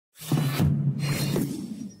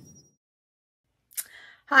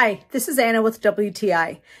Hi, this is Anna with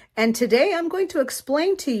WTI, and today I'm going to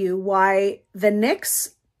explain to you why the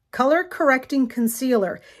NYX Color Correcting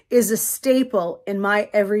Concealer is a staple in my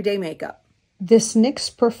everyday makeup. This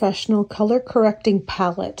NYX Professional Color Correcting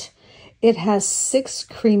Palette, it has 6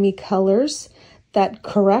 creamy colors that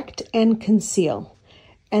correct and conceal,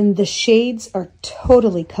 and the shades are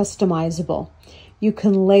totally customizable. You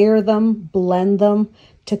can layer them, blend them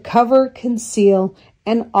to cover, conceal,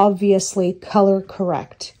 and obviously color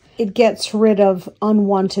correct. It gets rid of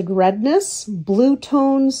unwanted redness, blue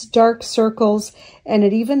tones, dark circles, and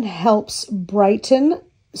it even helps brighten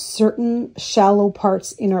certain shallow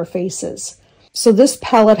parts in our faces. So this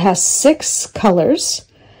palette has 6 colors.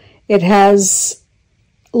 It has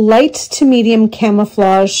light to medium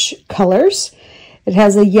camouflage colors. It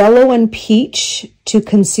has a yellow and peach to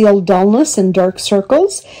conceal dullness and dark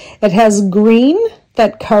circles. It has green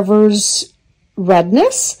that covers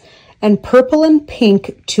redness, and purple and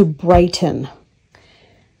pink to brighten.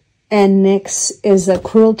 And NYX is a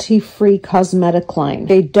cruelty-free cosmetic line.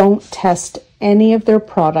 They don't test any of their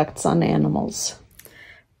products on animals.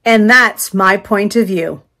 And that's my point of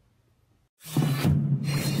view.